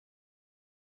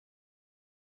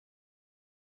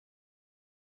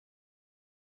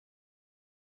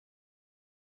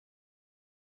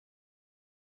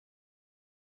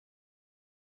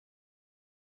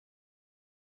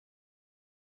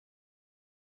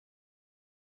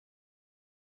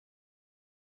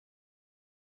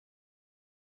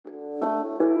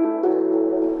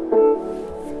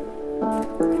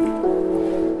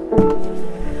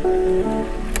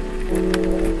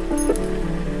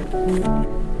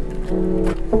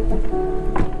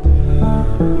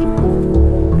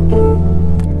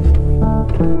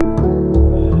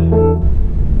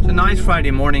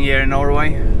Friday morning here in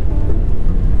Norway,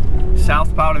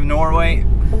 south part of Norway.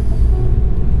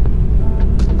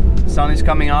 Sun is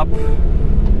coming up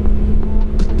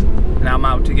and I'm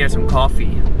out to get some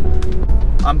coffee.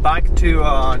 I'm back to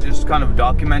just kind of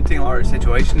documenting our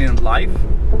situation in life.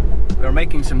 We're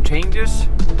making some changes.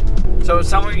 So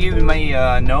some of you may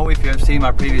know, if you have seen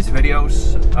my previous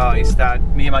videos, is that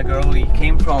me and my girl, we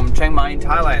came from Chiang Mai in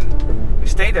Thailand. We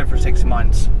stayed there for 6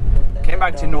 months. Came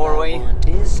back to Norway.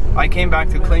 I came back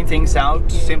to clean things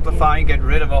out, simplify, get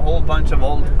rid of a whole bunch of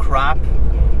old crap,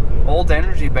 old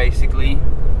energy basically.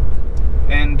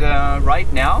 And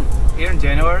right now, here in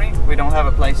January, we don't have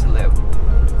a place to live.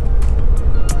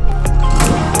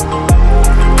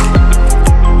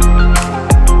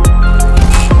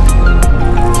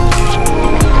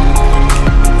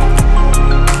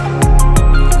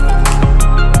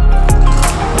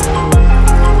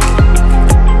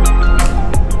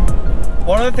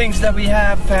 One of the things that we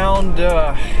have found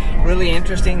really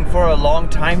interesting for a long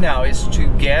time now is to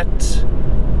get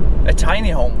a tiny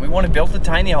home. We want to build a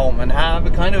tiny home and have a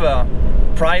kind of a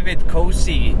private,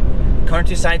 cozy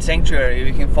countryside sanctuary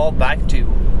we can fall back to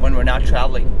when we're not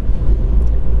traveling.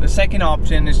 The second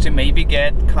option is to maybe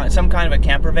get some kind of a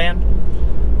camper van.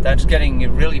 That's getting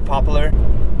really popular.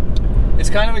 It's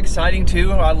kind of exciting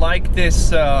too. I like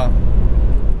this.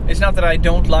 It's not that I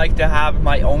don't like to have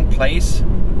my own place,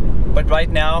 but right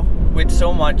now, with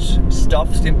so much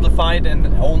stuff simplified and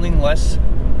owning less,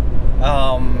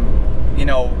 you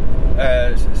know,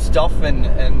 stuff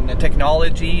and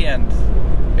technology, and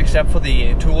except for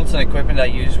the tools and equipment I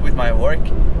use with my work,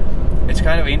 it's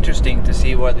kind of interesting to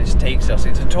see where this takes us.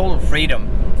 It's a total freedom.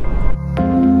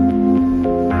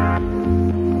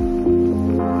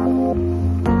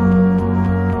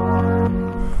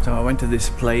 So I went to this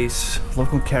place,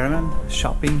 local caravan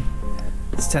shopping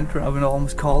center, I would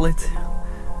almost call it.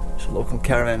 It's a local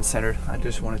caravan center. I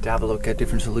just wanted to have a look at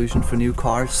different solutions for new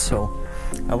cars, so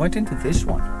I went into this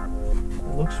one.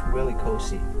 It looks really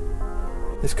cozy.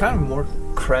 It's kind of more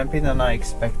crampy than I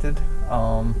expected.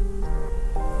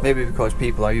 Maybe because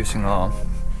people are using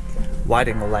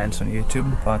wide-angle lens on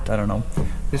YouTube, but I don't know.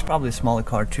 It's probably a smaller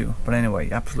car too, but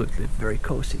anyway, absolutely very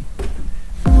cozy.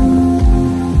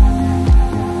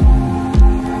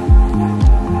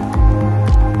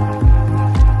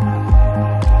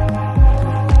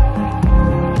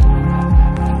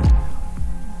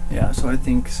 So I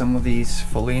think some of these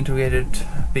fully integrated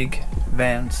big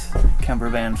vans, camper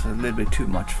vans, are a little bit too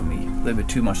much for me, a little bit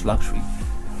too much luxury.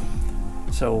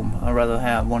 So I'd rather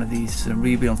have one of these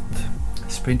rebuilt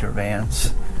Sprinter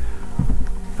vans,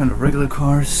 kind of regular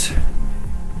cars,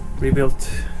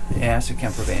 rebuilt as a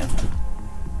camper van.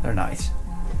 They're nice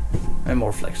and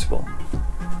more flexible.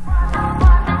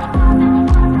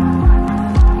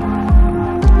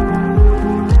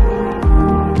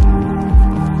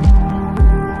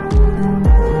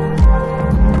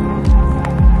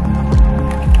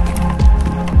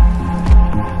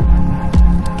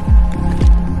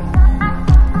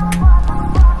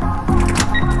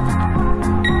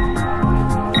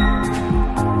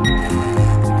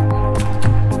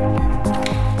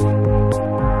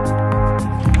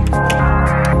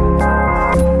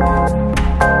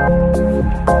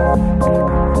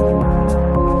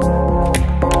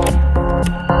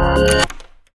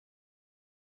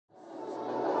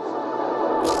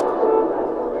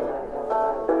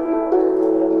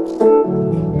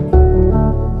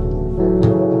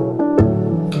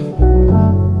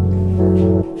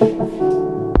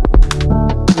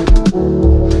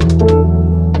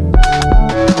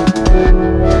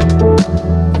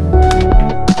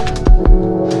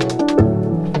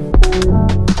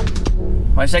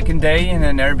 My second day in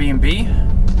an Airbnb,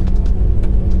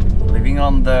 living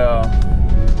on the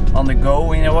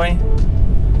go in a way.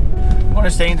 I'm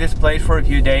gonna stay in this place for a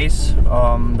few days.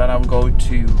 Then I'll go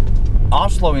to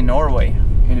Oslo in Norway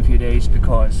in a few days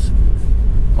because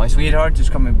my sweetheart is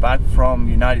coming back from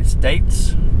United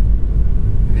States,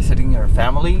 visiting her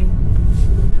family.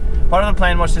 Part of the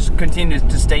plan was to continue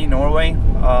to stay in Norway,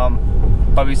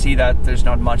 but we see that there's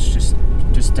not much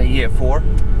to stay here for.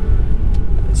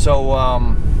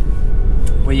 So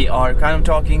we are kind of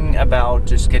talking about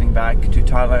just getting back to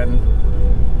Thailand,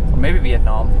 or maybe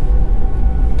Vietnam,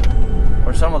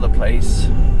 or some other place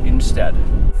instead.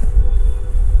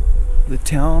 The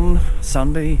town,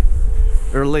 Sunday,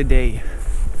 early day.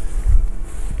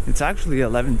 It's actually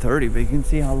 11:30, but you can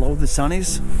see how low the sun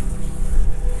is.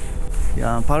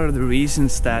 Yeah, part of the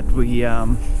reasons that we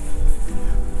don't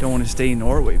want to stay in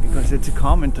Norway, because it's a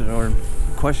comment or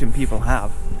question people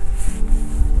have.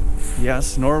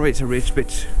 Yes, Norway is a rich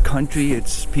bitch country,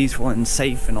 it's peaceful and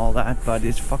safe and all that, but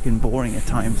it's fucking boring at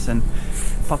times and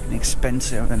fucking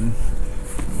expensive, and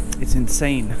it's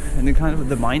insane. And the kind of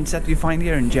the mindset you find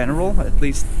here in general, at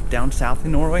least down south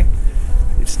in Norway,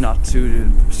 it's not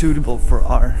suitable for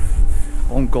our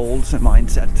own goals and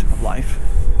mindset of life.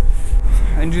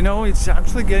 And you know, it's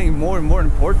actually getting more and more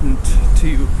important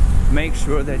to make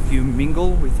sure that you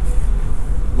mingle with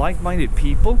like-minded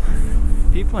people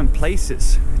and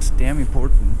places. It's damn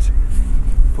important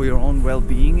for your own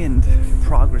well-being and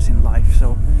progress in life.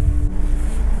 So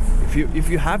if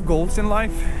you have goals in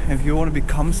life, if you want to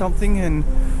become something and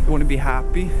you want to be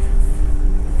happy,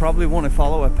 you probably want to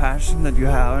follow a passion that you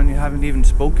have and you haven't even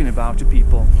spoken about to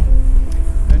people.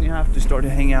 Then you have to start to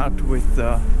hang out with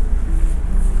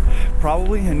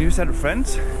probably a new set of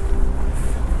friends,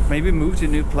 maybe move to a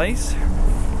new place,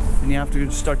 and you have to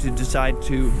start to decide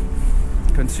to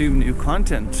consume new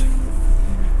content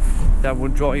that will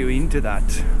draw you into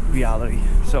that reality.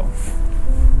 So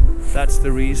that's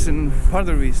the reason, part of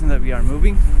the reason that we are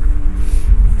moving,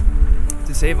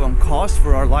 to save on cost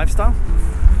for our lifestyle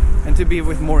and to be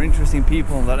with more interesting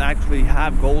people that actually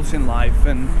have goals in life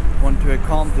and want to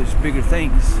accomplish bigger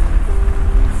things.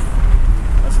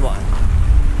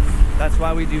 That's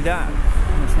why we do that.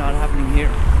 It's not happening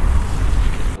here.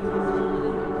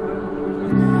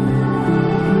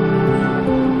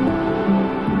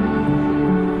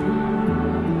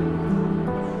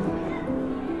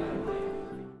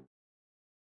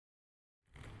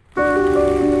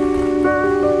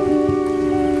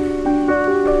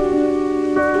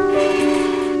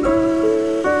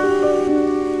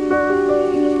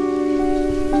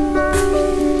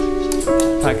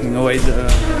 Packing away the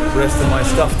rest of my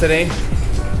stuff today.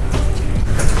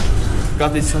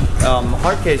 Got this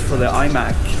hard case for the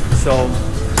iMac, so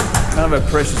kind of a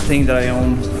precious thing that I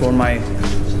own for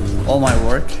all my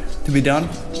work to be done.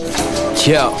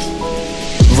 Yeah,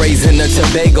 raising the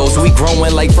Tobagos, we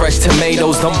growing like fresh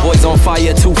tomatoes. Them boys on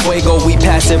fire, too fuego, we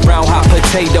passing round hot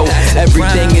potato.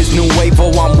 Everything is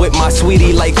nuevo, I'm with my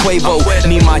sweetie like Quavo.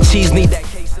 Need my cheese, need that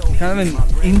queso. Kind of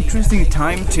an interesting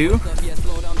time too.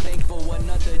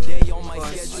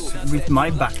 With my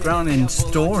background and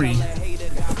story,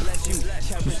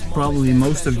 which probably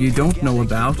most of you don't know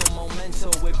about,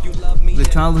 the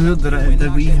childhood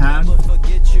that we had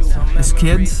as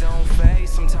kids,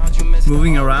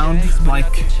 moving around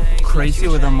like crazy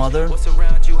with our mother.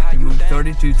 We moved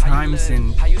 32 times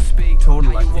in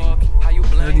total, I think,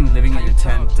 living in a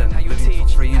tent and living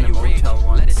for free in a motel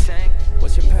once.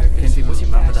 Can't even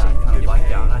remember that kind of like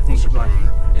that. I think like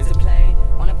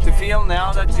to feel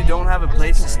now that you don't have a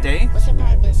place to stay.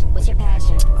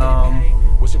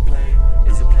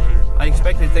 I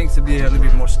expected things to be a little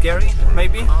bit more scary,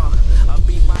 maybe.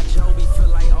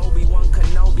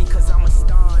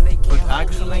 But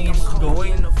actually it's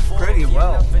going pretty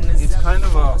well. It's kind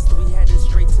of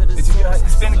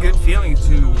it's been a good feeling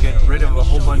to get rid of a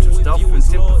whole bunch of stuff and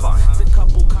simplify.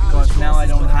 Because now I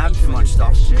don't have too much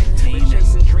stuff to maintain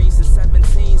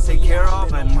and take care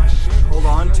of and hold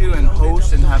on to and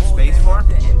host and have space for.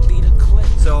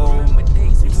 So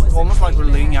it's almost like we're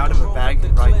living out of a bag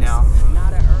right now.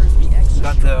 We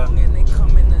got the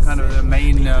kind of the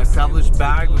main traveler's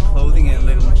bag with clothing and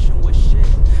little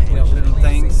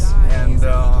things, and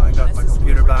I got my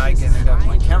computer bag and I got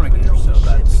my camera gear. So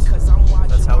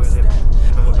that's how we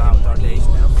live about our days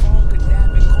now.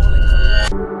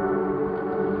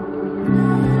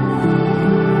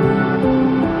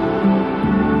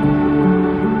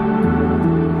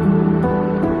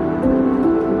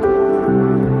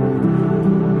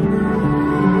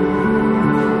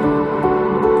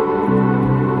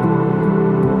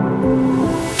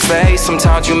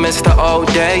 Sometimes you miss the old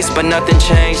days, but nothing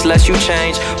changed unless you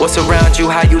change what's around you,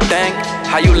 how you think,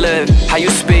 how you live, how you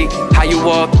speak, how you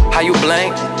walk, how you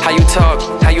blink, how you talk,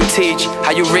 how you teach,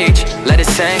 how you reach, let it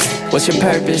sink. What's your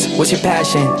purpose? What's your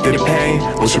passion? Through the pain,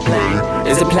 what's your plan?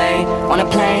 Is it plane? On a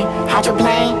plane? How'd you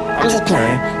play? I'm just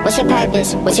playing. What's your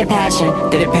purpose? What's your passion?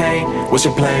 Did it pay? What's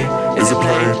your play? Is it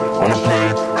plane? On a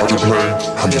plane? How'd you play?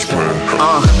 I'm just playing.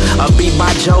 I beat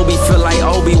by Joby, feel like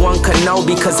Obi-Wan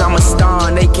Kenobi, cause I'm a star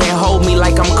and they can't hold me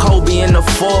like I'm Kobe in the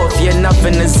fourth. Yeah,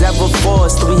 nothing is ever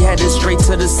forced. We headed straight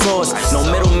to the source. No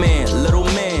middleman, little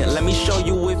man. Let me show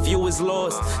you if you was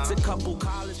lost. It's a couple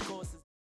college